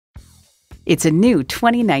It's a new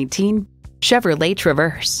 2019 Chevrolet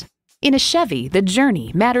Traverse. In a Chevy, the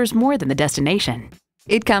journey matters more than the destination.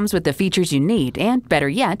 It comes with the features you need and, better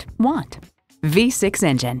yet, want. V6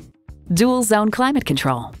 engine, dual zone climate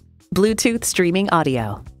control, Bluetooth streaming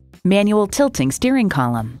audio, manual tilting steering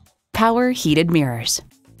column, power heated mirrors,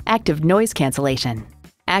 active noise cancellation,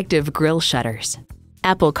 active grille shutters,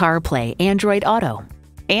 Apple CarPlay, Android Auto,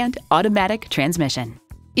 and automatic transmission.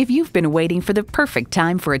 If you've been waiting for the perfect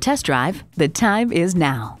time for a test drive, the time is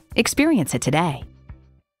now. Experience it today.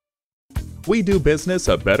 We do business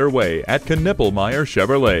a better way at Knippelmier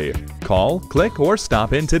Chevrolet. Call, click, or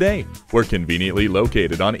stop in today. We're conveniently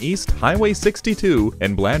located on East Highway 62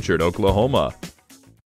 in Blanchard, Oklahoma.